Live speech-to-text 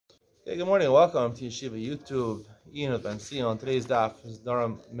Hey, good morning. Welcome to Yeshiva YouTube. Iyun with Benzion. Today's daf is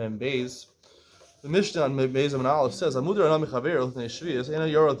Nedarim Membeis. The Mishnah on Membeis and Aleph says, "Amudar anami chaver l'tnei shvius ena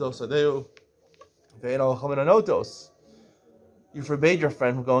yorotos adeu ve'eno chaminanotos." You forbade your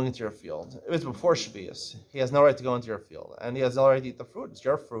friend from going into your field. If it's before Shvius, he has no right to go into your field, and he has no right to eat the fruit. It's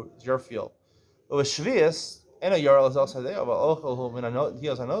your fruit. It's your field. But with Shvius, ena yorotos adeu ve'ochel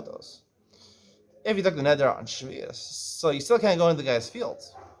minanotos anotos. If you took the neder on Shvius, so you still can't go into the guy's field.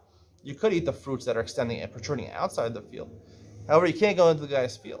 You could eat the fruits that are extending and protruding outside the field. However, you can't go into the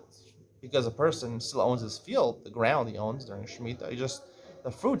guy's field because the person still owns his field, the ground he owns during Shemitah. The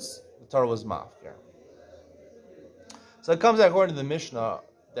fruits, the Torah was mafkir. So it comes out according to the Mishnah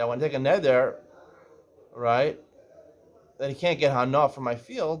that when I take a neder, right, that he can't get hana from my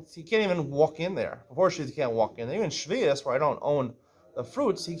field, he can't even walk in there. Before Shvius, he can't walk in there. Even Shvius, where I don't own the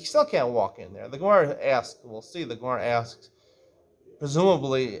fruits, he still can't walk in there. The Gemara asks, we'll see, the Gemara asks,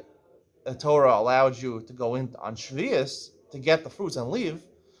 presumably, the Torah allowed you to go in on Shvius to get the fruits and leave.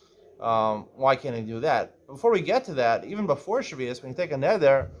 Why can't he do that? Before we get to that, even before Shvius, when you take a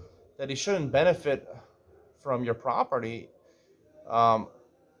neder that he shouldn't benefit from your property,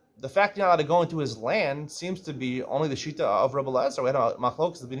 the fact you're not allowed to go into his land seems to be only the shita of Rebbe Lezer. We had a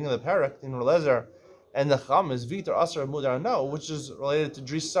machlokes at the beginning of the parak in Rebbe Lezer and the Chum is Vitor Asar Mudar No, which is related to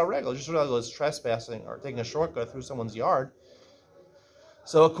Dris Saregel. Dris Saregel is trespassing or taking a shortcut through someone's yard.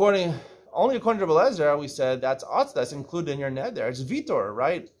 So only according to Rebbe Lezer, we said that's included in your neder. It's vitor,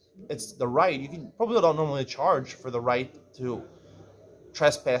 right? It's the right. You probably don't normally charge for the right to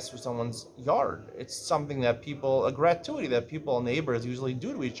trespass through someone's yard. It's something that a gratuity that neighbors usually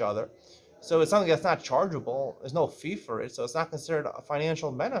do to each other. So it's something that's not chargeable. There's no fee for it, so it's not considered a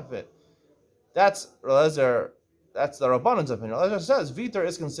financial benefit. That's Rebbe Lezer. That's the Rabbanan's opinion. Rebbe Lezer says vitor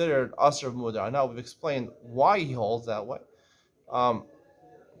is considered asr mudar. Now we've explained why he holds that way.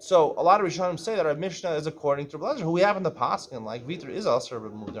 So a lot of Rishonim say that our Mishnah is according to Rebbe Lezer, who we have in the Paskin, like Vitor is also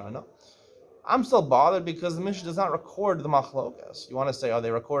Rebbe Mudar. No, I'm still bothered because the Mishnah does not record the machlokas. You want to say, they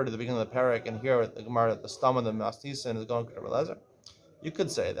recorded at the beginning of the parak, and here at the Gemara, the stam of the Mastisen is going to Rebbe Lezer. You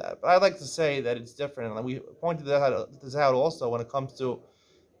could say that, but I'd like to say that it's different, and we pointed this out also when it comes to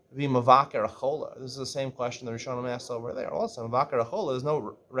being mavaker achola. This is the same question the Rishonim asked over there. Also, mavaker achola, there's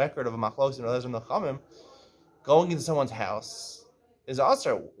no record of a machlokas in Rebbe Lezer and the Chamim going into someone's house. Is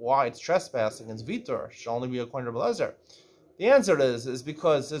asr. Why? It's trespassing. It's vitor. Should only be according to Rebbe Lezer. The answer is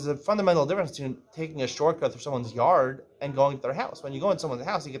because there's a fundamental difference between taking a shortcut through someone's yard and going to their house. When you go into someone's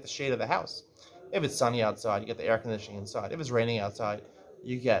house, you get the shade of the house. If it's sunny outside, you get the air conditioning inside. If it's raining outside,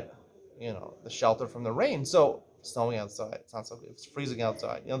 you get, the shelter from the rain. So snowing outside, it's not so good. If it's freezing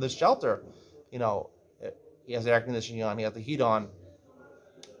outside, there's shelter. He has air conditioning on. He has the heat on.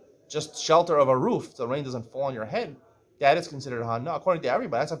 Just shelter of a roof, so the rain doesn't fall on your head. That is considered hana. According to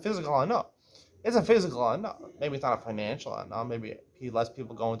everybody, that's a physical hana. It's a physical hana. Maybe it's not a financial hana. Maybe he lets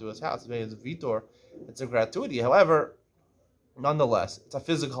people go into his house. Maybe it's a vitor. It's a gratuity. However, nonetheless, it's a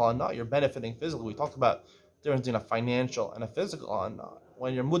physical hana. You're benefiting physically. We talked about the difference between a financial and a physical hana.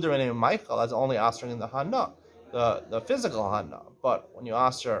 When you're mudar and Michael, that's only answering the hana, the physical hana. But when you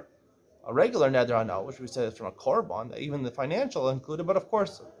answer a regular neder hana, which we said is from a korban, even the financial included, but of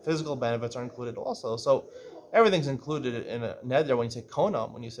course, physical benefits are included also. So everything's included in a neder when you say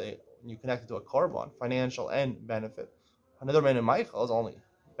konam, when you connect it to a korban, financial and benefit. Another man in Michael is only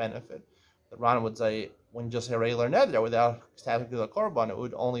benefit. The Ran would say when you just say regular neder without attaching to the korban, it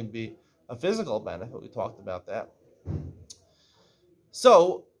would only be a physical benefit. We talked about that.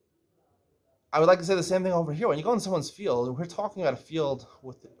 So I would like to say the same thing over here. When you go in someone's field, we're talking about a field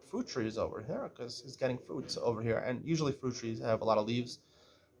with fruit trees over here because he's getting fruits over here, and usually fruit trees have a lot of leaves.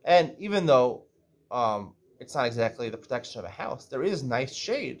 And even though it's not exactly the protection of a house, there is nice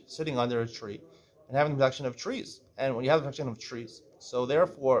shade sitting under a tree and having the protection of trees. And when you have the protection of trees, so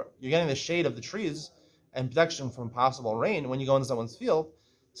therefore you're getting the shade of the trees and protection from possible rain when you go into someone's field.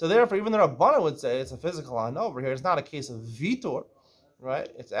 So therefore, even though Rabbana would say it's a physical hana over here, it's not a case of vitor, right?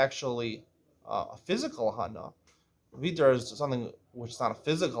 It's actually a physical hana. Vitor is something which is not a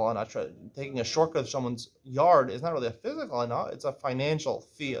physical hana. Taking a shortcut to someone's yard is not really a physical hana. It's a financial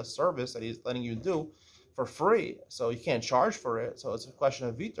fee, a service that he's letting you do for free, so you can't charge for it. So it's a question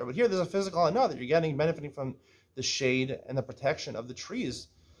of vitor. But here, there's a physical hana that you're benefiting from the shade and the protection of the trees.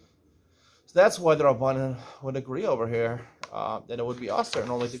 So that's why the Rabbanan would agree over here that it would be asr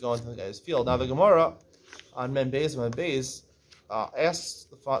and only to go into the guy's field. Now the Gemara on Membeis asks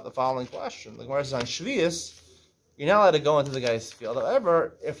the following question. The Gemara says on Shvius, you're not allowed to go into the guy's field.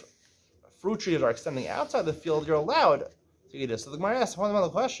 However, if fruit trees are extending outside the field, you're allowed to eat it. So the Gemara asks a fundamental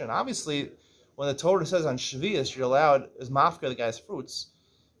question. Obviously, when the Torah says on Shvius you're allowed is mafka the guy's fruits,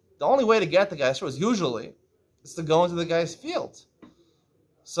 the only way to get the guy's fruits usually is to go into the guy's field.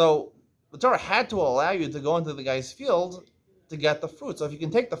 So the Torah had to allow you to go into the guy's field to get the fruit. So if you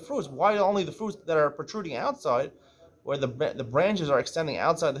can take the fruits, why only the fruits that are protruding outside, where the branches are extending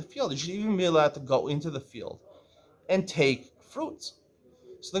outside the field? You should even be allowed to go into the field and take fruits.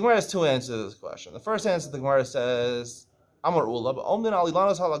 So the Gemara has two answers to this question. The first answer, the Gemara says, Amar Ula, but Omdin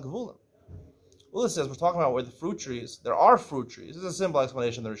alilanos halagvulim. Ula says, we're talking about where the fruit trees, there are fruit trees. This is a simple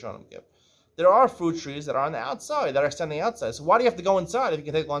explanation the Rishonim give. There are fruit trees that are on the outside, that are extending outside. So why do you have to go inside if you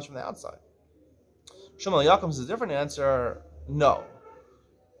can take lunch from the outside? Shmuel Yaakov says a different answer, no.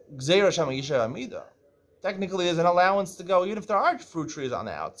 Technically, there's an allowance to go, even if there are fruit trees on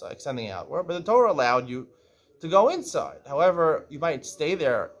the outside, extending outward, but the Torah allowed you to go inside. However, you might stay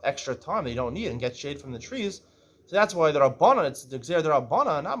there extra time that you don't need and get shade from the trees. So that's why there are Rabbanan, it's the Gzeir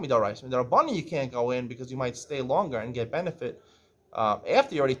Rabbanan, not Midorais. There are Rabbanan you can't go in because you might stay longer and get benefit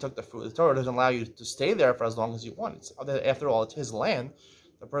after you already took the fruit. The Torah doesn't allow you to stay there for as long as you want. After all, it's his land.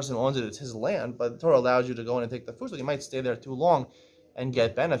 The person who owns it, it's his land, but the Torah allows you to go in and take the fruit, so you might stay there too long and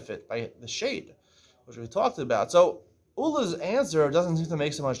get benefit by the shade, which we talked about. So Ula's answer doesn't seem to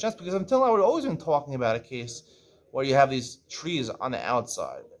make so much sense, because until now we've always been talking about a case where you have these trees on the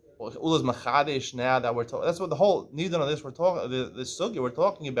outside. Well, Ula's Machadesh now that we're talking, that's what the whole Nidan of this we're talking, the sugya we're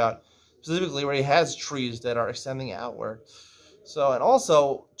talking about, specifically where he has trees that are extending outward. So, and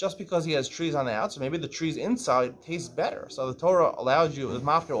also, just because he has trees on the outside, maybe the trees inside taste better. So the Torah allows you, with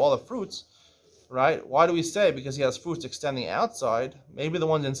mafkir, all the fruits, right? Why do we say because he has fruits extending outside? Maybe the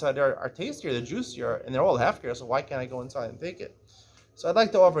ones inside there are tastier, they're juicier, and they're all hefker, so why can't I go inside and take it? So I'd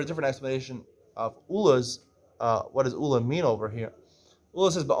like to offer a different explanation of Ula's, what does Ula mean over here?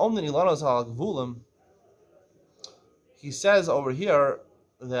 Ula says, Ba'omnin ilanos halagvulim. He says over here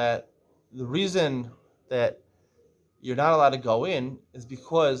that the reason that you're not allowed to go in is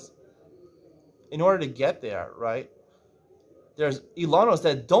because in order to get there, right, there's ilanos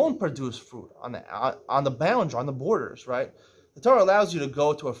that don't produce fruit on the boundary, on the borders, right? The Torah allows you to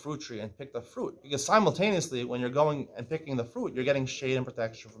go to a fruit tree and pick the fruit, because simultaneously, when you're going and picking the fruit, you're getting shade and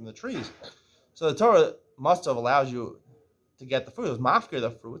protection from the trees. So the Torah must have allowed you to get the fruit. It was mafkir the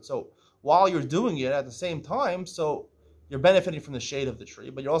fruit. So while you're doing it at the same time, so you're benefiting from the shade of the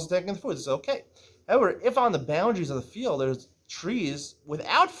tree, but you're also taking the fruit. It's okay. However, if on the boundaries of the field there's trees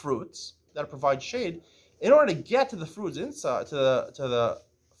without fruits that provide shade, in order to get to the fruits inside, to the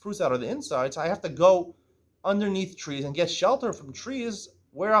fruits that are the inside, so I have to go underneath trees and get shelter from trees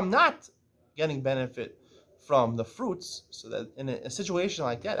where I'm not getting benefit from the fruits. So that in a situation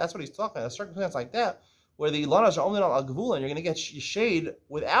like that, that's what he's talking about, a circumstance like that, where the ilanos are only on al-gavul, and you're going to get shade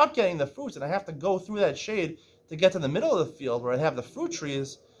without getting the fruits, and I have to go through that shade to get to the middle of the field where I have the fruit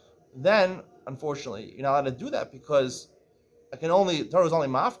trees, then unfortunately you're not allowed to do that, because Torah is only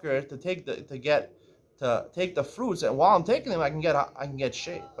mafkir to take the fruits, and while I'm taking them I can get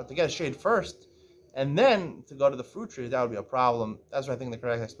shade. But to get shade first and then to go to the fruit trees, that would be a problem. That's what I think the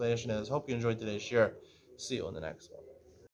correct explanation is. Hope you enjoyed today's share. See you in the next one.